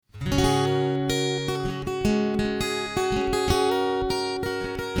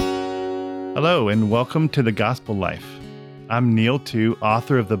Hello, and welcome to The Gospel Life. I'm Neil Tu,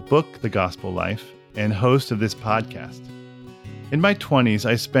 author of the book The Gospel Life and host of this podcast. In my 20s,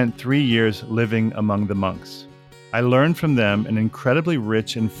 I spent 3 years living among the monks. I learned from them an incredibly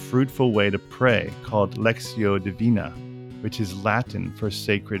rich and fruitful way to pray called Lectio Divina, which is Latin for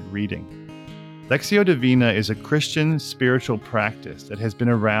sacred reading. Lectio Divina is a Christian spiritual practice that has been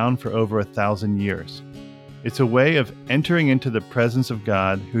around for over 1,000 years. It's a way of entering into the presence of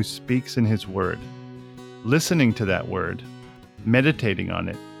God who speaks in His Word, listening to that Word, meditating on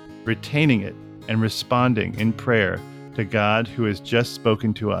it, retaining it, and responding in prayer to God who has just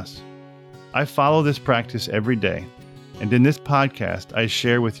spoken to us. I follow this practice every day, and in this podcast, I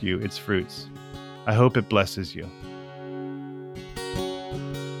share with you its fruits. I hope it blesses you.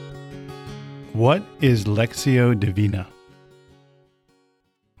 What is Lectio Divina?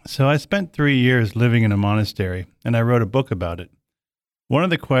 So I spent 3 years living in a monastery, and I wrote a book about it. One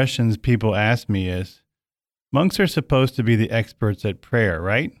of the questions people ask me is, monks are supposed to be the experts at prayer,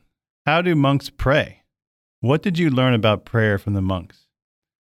 right? How do monks pray? What did you learn about prayer from the monks?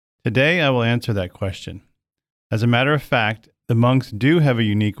 Today I will answer that question. As a matter of fact, the monks do have a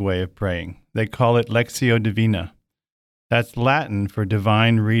unique way of praying. They call it Lectio Divina. That's Latin for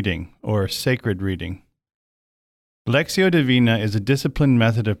divine reading or sacred reading. Lectio Divina is a disciplined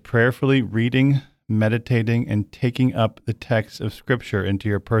method of prayerfully reading, meditating, and taking up the text of Scripture into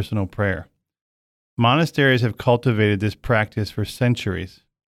your personal prayer. Monasteries have cultivated this practice for centuries.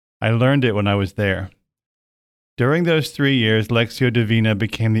 I learned it when I was there. During those 3 years, Lectio Divina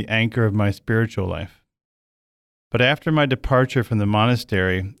became the anchor of my spiritual life. But after my departure from the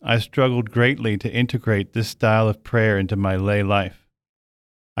monastery, I struggled greatly to integrate this style of prayer into my lay life.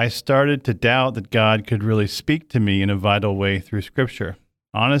 I started to doubt that God could really speak to me in a vital way through Scripture.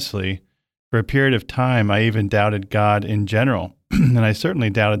 Honestly, for a period of time, I even doubted God in general, and I certainly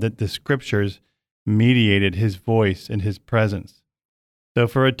doubted that the Scriptures mediated His voice and His presence. So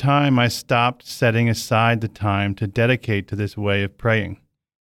for a time, I stopped setting aside the time to dedicate to this way of praying.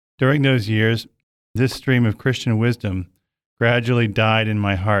 During those years, this stream of Christian wisdom gradually died in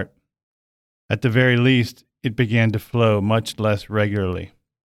my heart. At the very least, it began to flow much less regularly.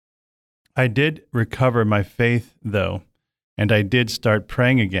 I did recover my faith, though, and I did start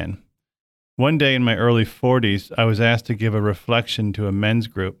praying again. One day in my early 40s, I was asked to give a reflection to a men's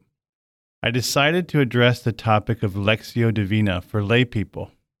group. I decided to address the topic of Lectio Divina for lay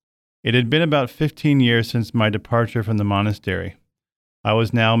people. It had been about 15 years since my departure from the monastery. I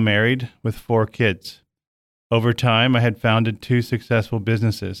was now married with 4 kids. Over time, I had founded 2 successful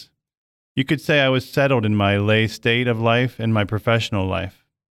businesses. You could say I was settled in my lay state of life and my professional life.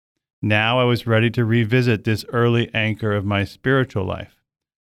 Now I was ready to revisit this early anchor of my spiritual life.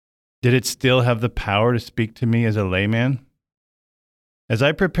 Did it still have the power to speak to me as a layman? As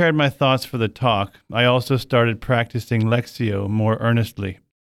I prepared my thoughts for the talk, I also started practicing Lectio more earnestly.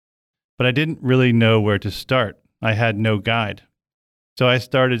 But I didn't really know where to start. I had no guide. So I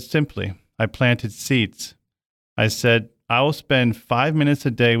started simply. I planted seeds. I said, I will spend 5 minutes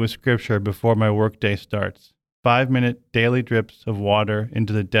a day with Scripture before my workday starts. 5-minute daily drips of water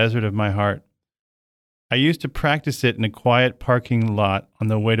into the desert of my heart. I used to practice it in a quiet parking lot on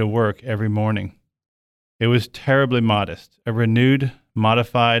the way to work every morning. It was terribly modest, a renewed,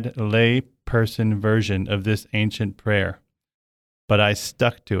 modified lay person version of this ancient prayer. But I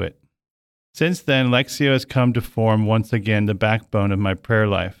stuck to it. Since then, Lectio has come to form once again the backbone of my prayer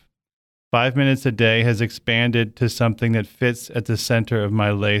life. 5 minutes a day has expanded to something that fits at the center of my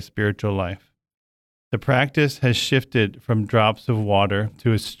lay spiritual life. The practice has shifted from drops of water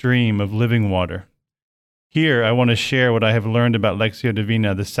to a stream of living water. Here, I want to share what I have learned about Lectio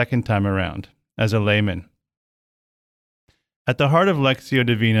Divina the second time around, as a layman. At the heart of Lectio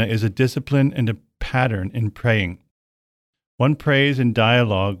Divina is a discipline and a pattern in praying. One prays in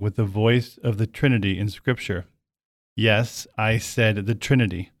dialogue with the voice of the Trinity in Scripture. Yes, I said the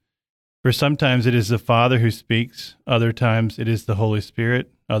Trinity. For sometimes it is the Father who speaks, other times it is the Holy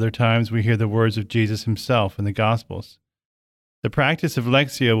Spirit, other times we hear the words of Jesus Himself in the Gospels. The practice of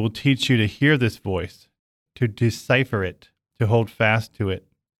Lectio will teach you to hear this voice, to decipher it, to hold fast to it.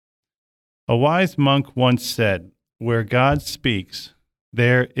 A wise monk once said, "Where God speaks,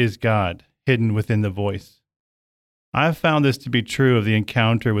 there is God, hidden within the voice." I have found this to be true of the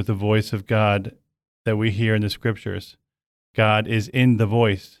encounter with the voice of God that we hear in the Scriptures. God is in the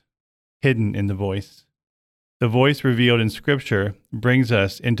voice, hidden in the voice. The voice revealed in Scripture brings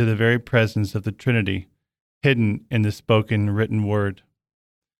us into the very presence of the Trinity, hidden in the spoken written word.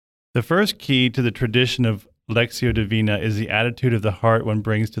 The first key to the tradition of Lectio Divina is the attitude of the heart one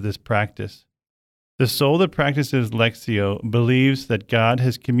brings to this practice. The soul that practices Lectio believes that God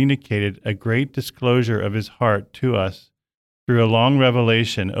has communicated a great disclosure of his heart to us through a long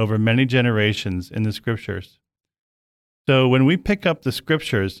revelation over many generations in the Scriptures. So when we pick up the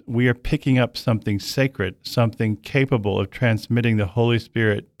Scriptures, we are picking up something sacred, something capable of transmitting the Holy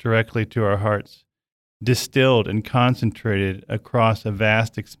Spirit directly to our hearts, distilled and concentrated across a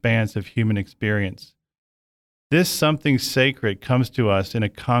vast expanse of human experience. This something sacred comes to us in a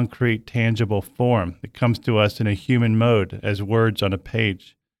concrete, tangible form. It comes to us in a human mode as words on a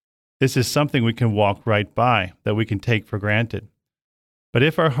page. This is something we can walk right by, that we can take for granted. But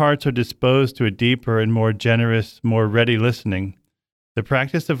if our hearts are disposed to a deeper and more generous, more ready listening, the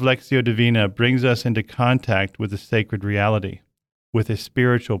practice of Lectio Divina brings us into contact with a sacred reality, with a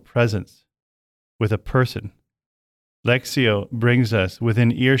spiritual presence, with a person. Lectio brings us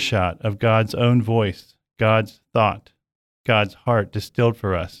within earshot of God's own voice, God's thought, God's heart distilled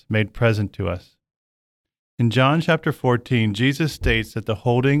for us, made present to us. In John chapter 14, Jesus states that the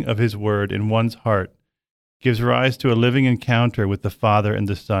holding of his word in one's heart gives rise to a living encounter with the Father and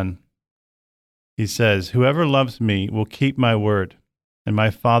the Son. He says, "Whoever loves me will keep my word, and my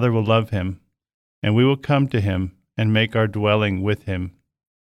Father will love him, and we will come to him and make our dwelling with him."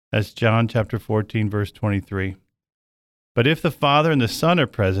 That's John chapter 14, verse 23. But if the Father and the Son are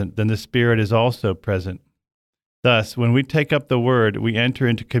present, then the Spirit is also present. Thus, when we take up the Word, we enter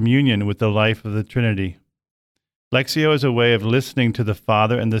into communion with the life of the Trinity. Lectio is a way of listening to the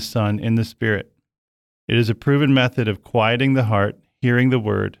Father and the Son in the Spirit. It is a proven method of quieting the heart, hearing the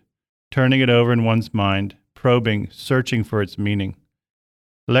Word, turning it over in one's mind, probing, searching for its meaning.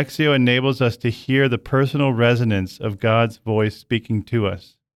 Lectio enables us to hear the personal resonance of God's voice speaking to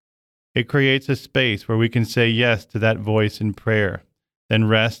us. It creates a space where we can say yes to that voice in prayer, then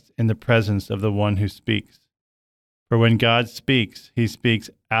rest in the presence of the one who speaks. For when God speaks, he speaks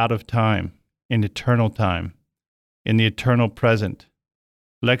out of time, in eternal time, in the eternal present.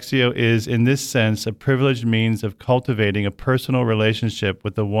 Lectio is, in this sense, a privileged means of cultivating a personal relationship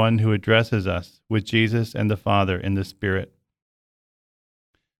with the one who addresses us, with Jesus and the Father in the Spirit.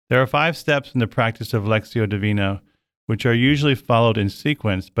 There are 5 steps in the practice of Lectio Divina, which are usually followed in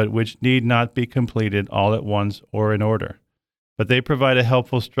sequence, but which need not be completed all at once or in order. But they provide a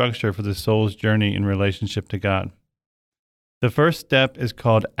helpful structure for the soul's journey in relationship to God. The first step is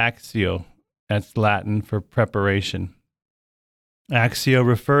called actio. That's Latin for preparation. Actio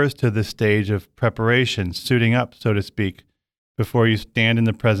refers to the stage of preparation, suiting up, so to speak, before you stand in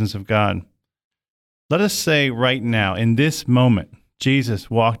the presence of God. Let us say right now, in this moment, Jesus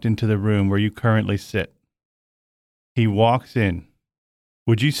walked into the room where you currently sit. He walks in.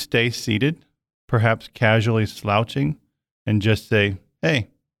 Would you stay seated, perhaps casually slouching, and just say, "Hey"?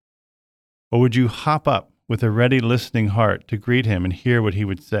 Or would you hop up with a ready listening heart to greet him and hear what he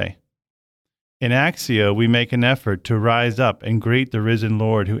would say? In actio, we make an effort to rise up and greet the risen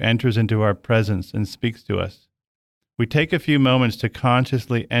Lord who enters into our presence and speaks to us. We take a few moments to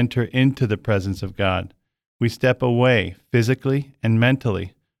consciously enter into the presence of God. We step away physically and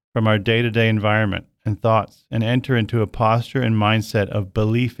mentally from our day-to-day environment and thoughts and enter into a posture and mindset of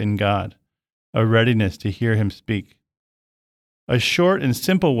belief in God, a readiness to hear him speak. A short and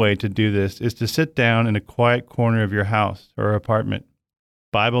simple way to do this is to sit down in a quiet corner of your house or apartment,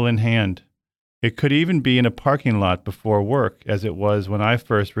 Bible in hand. It could even be in a parking lot before work, as it was when I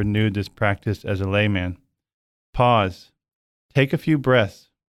first renewed this practice as a layman. Pause. Take a few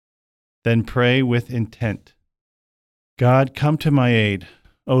breaths. Then pray with intent. God, come to my aid.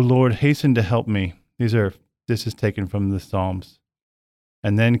 O Lord, hasten to help me. This is taken from the Psalms.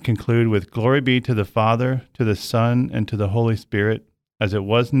 And then conclude with glory be to the Father, to the Son, and to the Holy Spirit, as it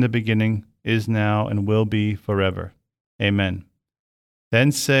was in the beginning, is now, and will be forever. Amen.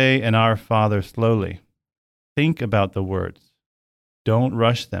 Then say an Our Father slowly. Think about the words. Don't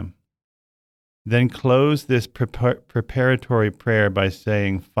rush them. Then close this preparatory prayer by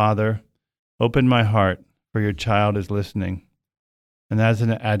saying, Father, open my heart, for your child is listening. And that's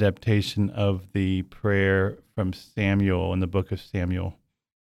an adaptation of the prayer from Samuel in the book of Samuel.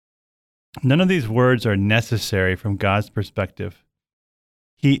 None of these words are necessary from God's perspective.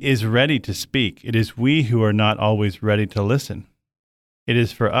 He is ready to speak. It is we who are not always ready to listen. It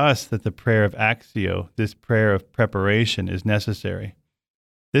is for us that the prayer of actio, this prayer of preparation, is necessary.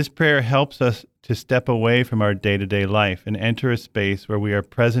 This prayer helps us to step away from our day-to-day life and enter a space where we are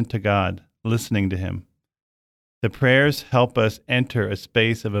present to God, listening to him. The prayers help us enter a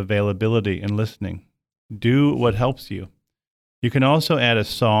space of availability and listening. Do what helps you. You can also add a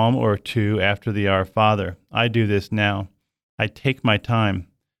psalm or two after the Our Father. I do this now. I take my time.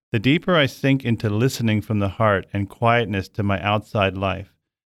 The deeper I sink into listening from the heart and quietness to my outside life,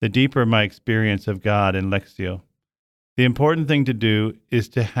 the deeper my experience of God in Lectio. The important thing to do is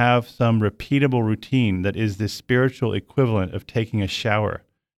to have some repeatable routine that is the spiritual equivalent of taking a shower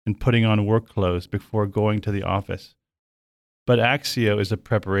and putting on work clothes before going to the office. But Actio is a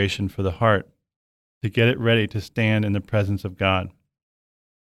preparation for the heart, to get it ready to stand in the presence of God.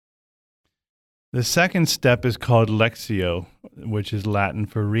 The second step is called Lectio, which is Latin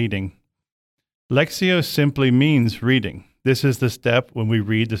for reading. Lectio simply means reading. This is the step when we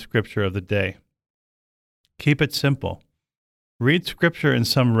read the scripture of the day. Keep it simple. Read scripture in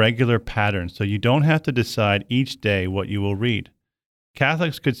some regular pattern so you don't have to decide each day what you will read.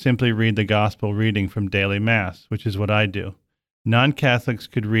 Catholics could simply read the gospel reading from daily Mass, which is what I do. Non-Catholics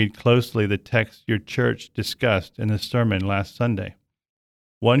could read closely the text your church discussed in the sermon last Sunday.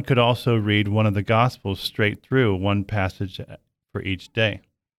 One could also read one of the Gospels straight through, one passage for each day.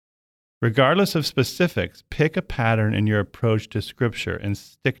 Regardless of specifics, pick a pattern in your approach to Scripture and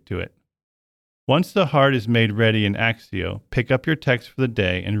stick to it. Once the heart is made ready in Actio, pick up your text for the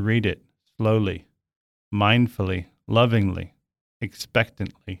day and read it slowly, mindfully, lovingly,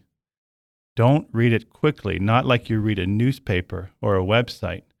 expectantly. Don't read it quickly, not like you read a newspaper or a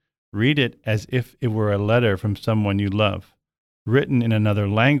website. Read it as if it were a letter from someone you love, written in another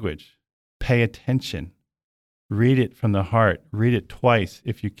language. Pay attention. Read it from the heart. Read it twice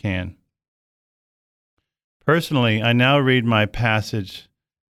if you can. Personally, I now read my passage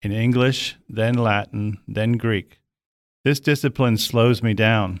in English, then Latin, then Greek. This discipline slows me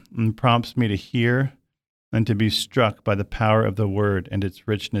down and prompts me to hear and to be struck by the power of the word and its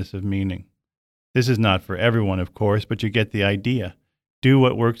richness of meaning. This is not for everyone, of course, but you get the idea. Do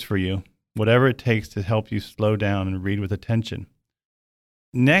what works for you, whatever it takes to help you slow down and read with attention.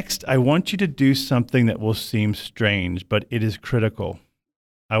 Next, I want you to do something that will seem strange, but it is critical.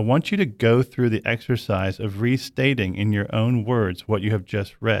 I want you to go through the exercise of restating in your own words what you have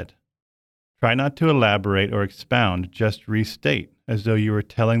just read. Try not to elaborate or expound, just restate, as though you were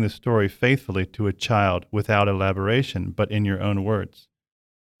telling the story faithfully to a child without elaboration, but in your own words.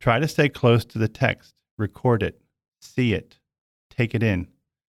 Try to stay close to the text, record it, see it, take it in.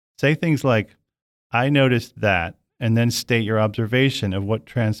 Say things like, I noticed that, and then state your observation of what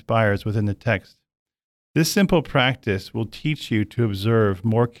transpires within the text. This simple practice will teach you to observe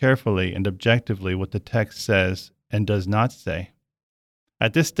more carefully and objectively what the text says and does not say.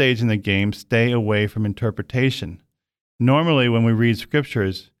 At this stage in the game, stay away from interpretation. Normally, when we read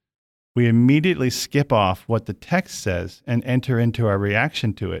scriptures, we immediately skip off what the text says and enter into our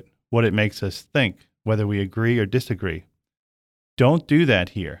reaction to it, what it makes us think, whether we agree or disagree. Don't do that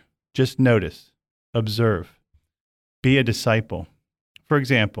here. Just notice, observe, be a disciple. For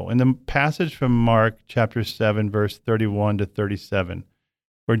example, in the passage from Mark chapter 7, verse 31 to 37,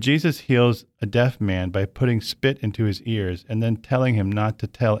 where Jesus heals a deaf man by putting spit into his ears and then telling him not to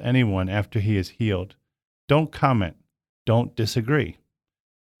tell anyone after he is healed, don't comment, don't disagree.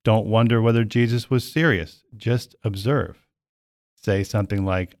 Don't wonder whether Jesus was serious. Just observe. Say something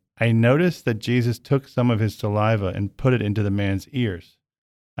like, I noticed that Jesus took some of his saliva and put it into the man's ears.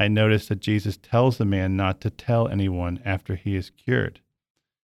 I noticed that Jesus tells the man not to tell anyone after he is cured.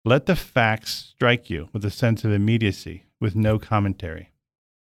 Let the facts strike you with a sense of immediacy, with no commentary.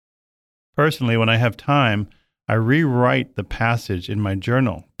 Personally, when I have time, I rewrite the passage in my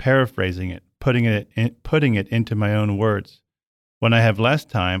journal, paraphrasing it, putting it into my own words. When I have less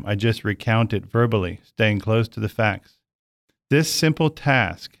time, I just recount it verbally, staying close to the facts. This simple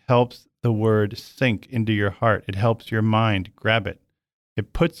task helps the word sink into your heart. It helps your mind grab it.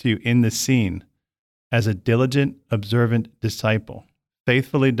 It puts you in the scene as a diligent, observant disciple.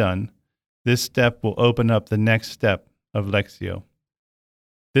 Faithfully done, this step will open up the next step of Lectio.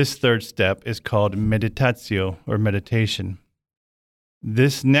 This third step is called meditatio, or meditation.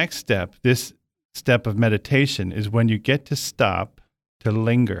 This next step, this step of meditation, is when you get to stop, to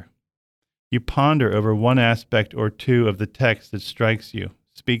linger. You ponder over one aspect or two of the text that strikes you,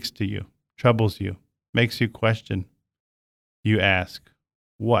 speaks to you, troubles you, makes you question. You ask,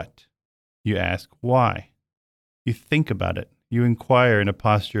 what? You ask, why? You think about it. You inquire in a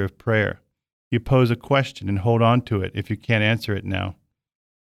posture of prayer. You pose a question and hold on to it if you can't answer it now.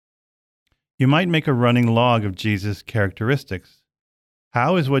 You might make a running log of Jesus' characteristics.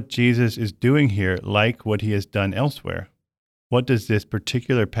 How is what Jesus is doing here like what he has done elsewhere? What does this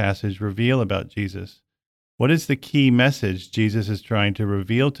particular passage reveal about Jesus? What is the key message Jesus is trying to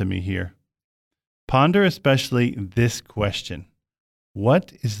reveal to me here? Ponder especially this question.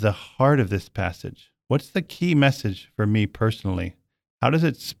 What is the heart of this passage? What's the key message for me personally? How does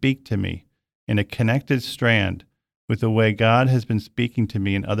it speak to me in a connected strand with the way God has been speaking to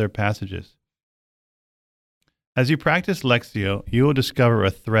me in other passages? As you practice Lectio, you will discover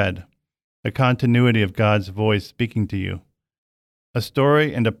a thread, a continuity of God's voice speaking to you. A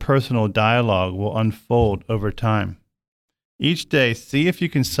story and a personal dialogue will unfold over time. Each day, see if you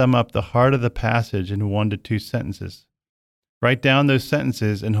can sum up the heart of the passage in 1 to 2 sentences. Write down those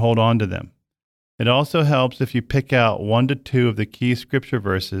sentences and hold on to them. It also helps if you pick out 1 to 2 of the key scripture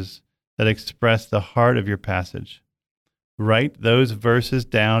verses that express the heart of your passage. Write those verses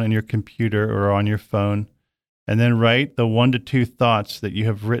down in your computer or on your phone, and then write the 1 to 2 thoughts that you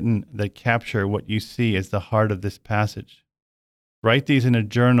have written that capture what you see as the heart of this passage. Write these in a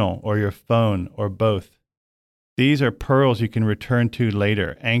journal or your phone or both. These are pearls you can return to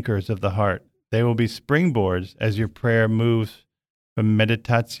later, anchors of the heart. They will be springboards as your prayer moves from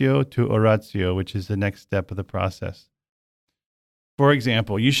meditatio to oratio, which is the next step of the process. For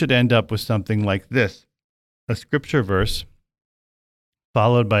example, you should end up with something like this: a scripture verse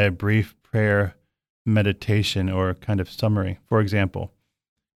followed by a brief prayer meditation or kind of summary. For example,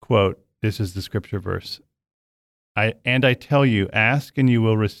 quote, this is the scripture verse. I tell you, ask and you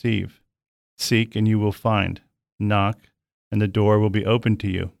will receive. Seek and you will find. Knock and the door will be opened to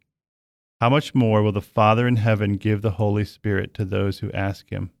you. How much more will the Father in heaven give the Holy Spirit to those who ask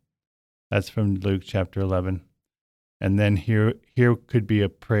him? That's from Luke chapter 11. And then here could be a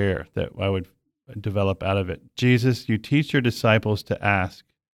prayer that I would develop out of it. Jesus, you teach your disciples to ask,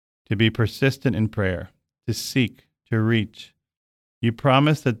 to be persistent in prayer, to seek, to reach. You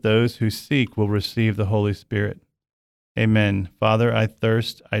promise that those who seek will receive the Holy Spirit. Amen. Father, I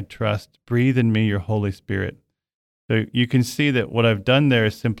thirst, I trust. Breathe in me your Holy Spirit. So you can see that what I've done there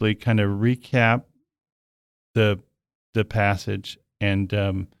is simply kind of recap the passage and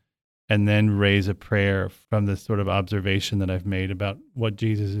then raise a prayer from this sort of observation that I've made about what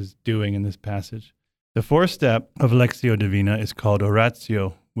Jesus is doing in this passage. The fourth step of Lectio Divina is called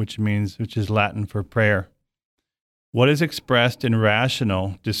oratio, which is Latin for prayer. What is expressed in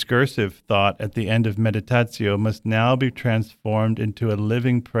rational, discursive thought at the end of meditatio must now be transformed into a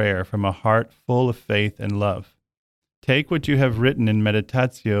living prayer from a heart full of faith and love. Take what you have written in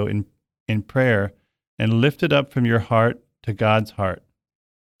meditatio in prayer and lift it up from your heart to God's heart.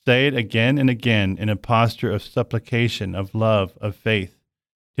 Say it again and again in a posture of supplication, of love, of faith.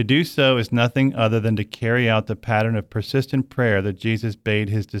 To do so is nothing other than to carry out the pattern of persistent prayer that Jesus bade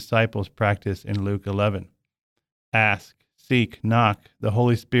his disciples practice in Luke 11. Ask, seek, knock. The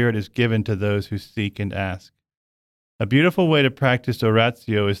Holy Spirit is given to those who seek and ask. A beautiful way to practice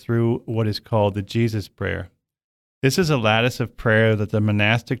oratio is through what is called the Jesus prayer. This is a lattice of prayer that the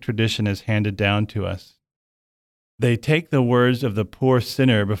monastic tradition has handed down to us. They take the words of the poor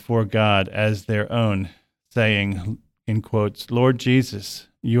sinner before God as their own, saying, in quotes, Lord Jesus,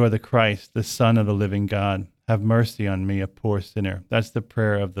 you are the Christ, the Son of the living God. Have mercy on me, a poor sinner. That's the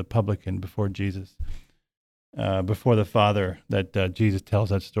prayer of the publican before Jesus. Before the Father, that Jesus tells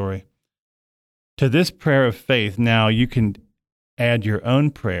that story. To this prayer of faith, now you can add your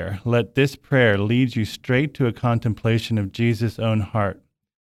own prayer. Let this prayer lead you straight to a contemplation of Jesus' own heart.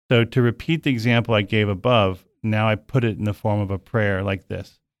 So to repeat the example I gave above, now I put it in the form of a prayer like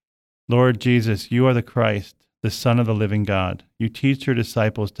this. Lord Jesus, you are the Christ, the Son of the living God. You teach your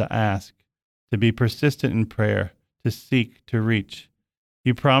disciples to ask, to be persistent in prayer, to seek, to reach.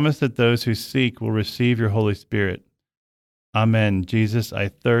 You promise that those who seek will receive your Holy Spirit. Amen. Jesus, I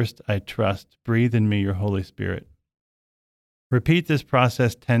thirst, I trust. Breathe in me your Holy Spirit. Repeat this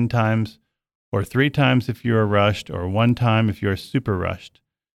process 10 times, or 3 times if you are rushed, or 1 time if you are super rushed.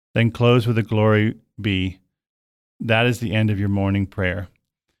 Then close with a glory be. That is the end of your morning prayer.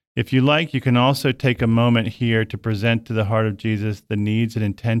 If you like, you can also take a moment here to present to the heart of Jesus the needs and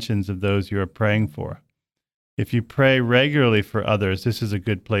intentions of those you are praying for. If you pray regularly for others, this is a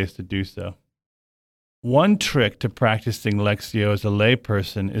good place to do so. One trick to practicing Lectio as a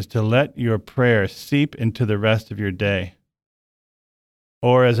layperson is to let your prayer seep into the rest of your day.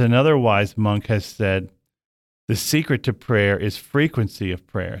 Or as another wise monk has said, the secret to prayer is frequency of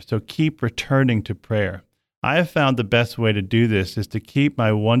prayer, so keep returning to prayer. I have found the best way to do this is to keep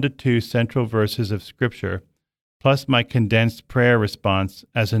my 1 to 2 central verses of Scripture plus my condensed prayer response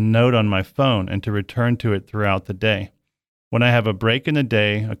as a note on my phone and to return to it throughout the day. When I have a break in the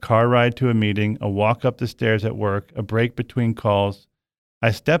day, a car ride to a meeting, a walk up the stairs at work, a break between calls,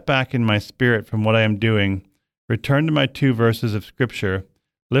 I step back in my spirit from what I am doing, return to my 2 verses of Scripture,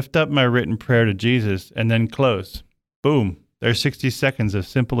 lift up my written prayer to Jesus, and then close. Boom, there's 60 seconds of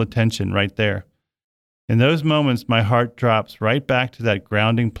simple attention right there. In those moments, my heart drops right back to that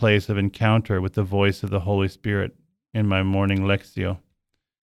grounding place of encounter with the voice of the Holy Spirit in my morning Lectio.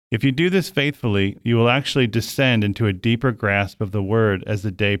 If you do this faithfully, you will actually descend into a deeper grasp of the Word as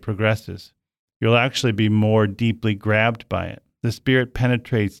the day progresses. you'll actually be more deeply grabbed by it. The Spirit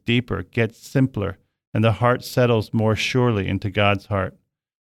penetrates deeper, gets simpler, and the heart settles more surely into God's heart.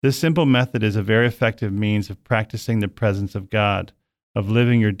 This simple method is a very effective means of practicing the presence of God, of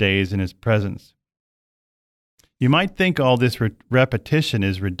living your days in His presence. You might think all this repetition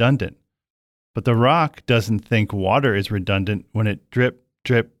is redundant, but the rock doesn't think water is redundant when it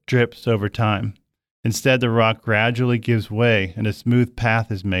drips over time. Instead, the rock gradually gives way and a smooth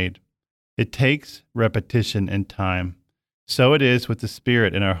path is made. It takes repetition and time. So it is with the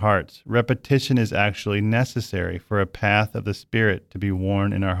Spirit in our hearts. Repetition is actually necessary for a path of the Spirit to be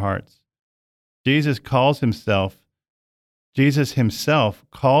worn in our hearts. Jesus himself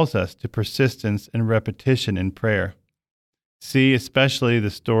calls us to persistence and repetition in prayer. See especially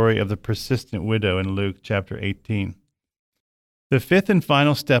the story of the persistent widow in Luke chapter 18. The fifth and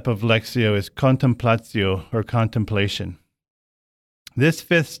final step of Lectio is contemplatio, or contemplation. This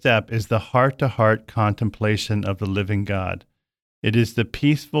fifth step is the heart-to-heart contemplation of the living God. It is the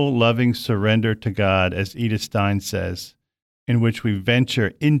peaceful, loving surrender to God, as Edith Stein says, in which we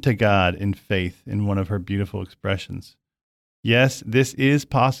venture into God in faith, in one of her beautiful expressions. Yes, this is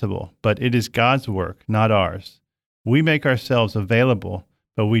possible, but it is God's work, not ours. We make ourselves available,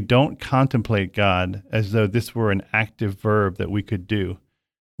 but we don't contemplate God as though this were an active verb that we could do.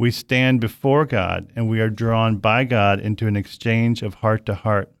 We stand before God, and we are drawn by God into an exchange of heart to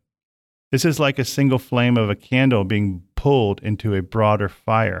heart. This is like a single flame of a candle being pulled into a broader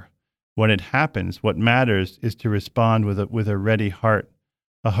fire. When it happens, what matters is to respond with a ready heart,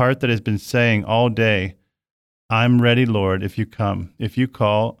 a heart that has been saying all day, "I'm ready, Lord, if you come. If you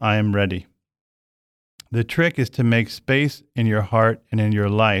call, I am ready." The trick is to make space in your heart and in your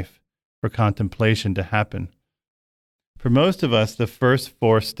life for contemplation to happen. For most of us, the first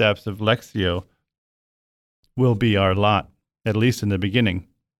 4 steps of Lectio will be our lot, at least in the beginning.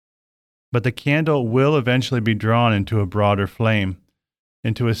 But the candle will eventually be drawn into a broader flame,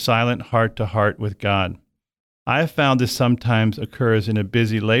 into a silent heart-to-heart with God. I have found this sometimes occurs in a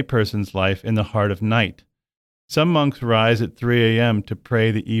busy layperson's life in the heart of night. Some monks rise at 3 a.m. to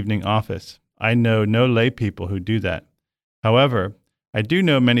pray the evening office. I know no lay people who do that. However, I do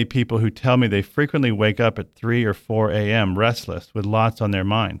know many people who tell me they frequently wake up at 3 or 4 a.m. restless with lots on their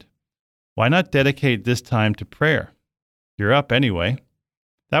mind. Why not dedicate this time to prayer? You're up anyway.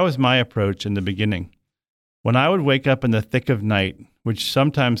 That was my approach in the beginning. When I would wake up in the thick of night, which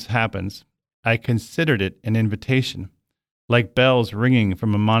sometimes happens, I considered it an invitation, like bells ringing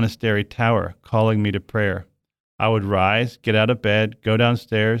from a monastery tower calling me to prayer. I would rise, get out of bed, go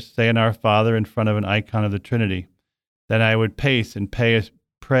downstairs, say an Our Father in front of an icon of the Trinity. Then I would pace and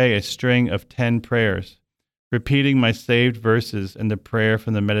pray a string of 10 prayers, repeating my saved verses and the prayer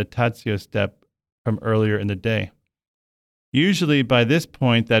from the meditatio step from earlier in the day. Usually by this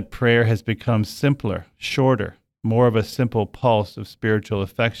point that prayer has become simpler, shorter, more of a simple pulse of spiritual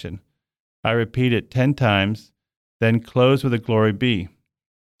affection. I repeat it 10 times, then close with a Glory Be.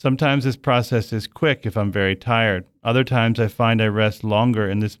 Sometimes this process is quick if I'm very tired. Other times I find I rest longer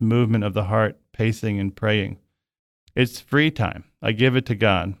in this movement of the heart, pacing and praying. It's free time. I give it to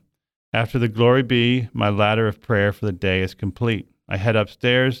God. After the Glory Be, my ladder of prayer for the day is complete. I head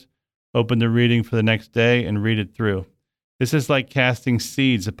upstairs, open the reading for the next day, and read it through. This is like casting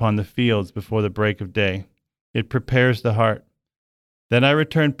seeds upon the fields before the break of day. It prepares the heart. Then I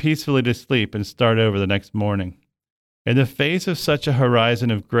return peacefully to sleep and start over the next morning. In the face of such a horizon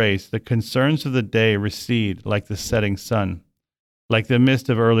of grace, the concerns of the day recede like the setting sun, like the mist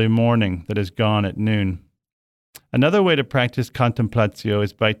of early morning that is gone at noon. Another way to practice contemplatio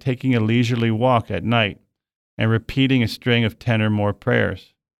is by taking a leisurely walk at night and repeating a string of 10 or more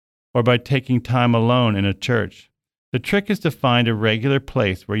prayers, or by taking time alone in a church. The trick is to find a regular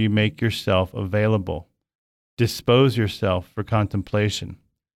place where you make yourself available. Dispose yourself for contemplation.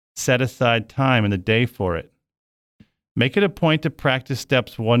 Set aside time in the day for it. Make it a point to practice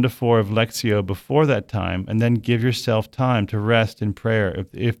steps 1 to 4 of Lectio before that time, and then give yourself time to rest in prayer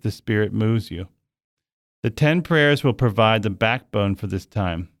if the Spirit moves you. The 10 prayers will provide the backbone for this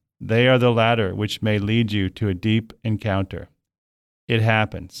time. They are the ladder which may lead you to a deep encounter. It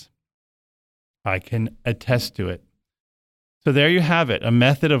happens. I can attest to it. So there you have it, a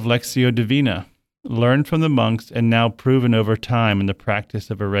method of Lectio Divina, learned from the monks and now proven over time in the practice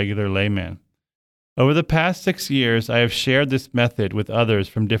of a regular layman. Over the past 6 years, I have shared this method with others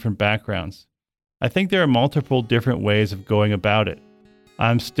from different backgrounds. I think there are multiple different ways of going about it.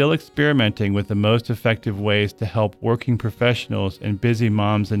 I'm still experimenting with the most effective ways to help working professionals and busy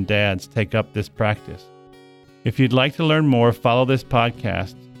moms and dads take up this practice. If you'd like to learn more, follow this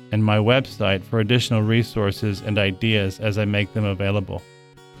podcast and my website for additional resources and ideas as I make them available.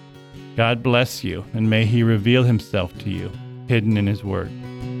 God God bless you, and may He reveal Himself to you, hidden in His Word.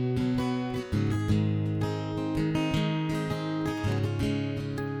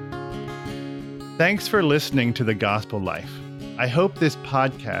 Thanks for listening to The Gospel Life. I hope this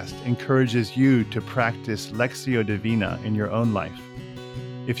podcast encourages you to practice Lectio Divina in your own life.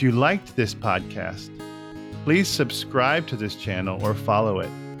 If you liked this podcast, please subscribe to this channel or follow it.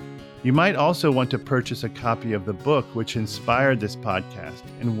 You might also want to purchase a copy of the book which inspired this podcast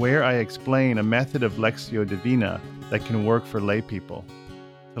and where I explain a method of Lectio Divina that can work for lay people.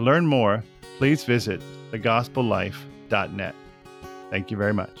 To learn more, please visit thegospellife.net. Thank you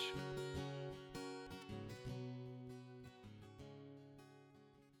very much.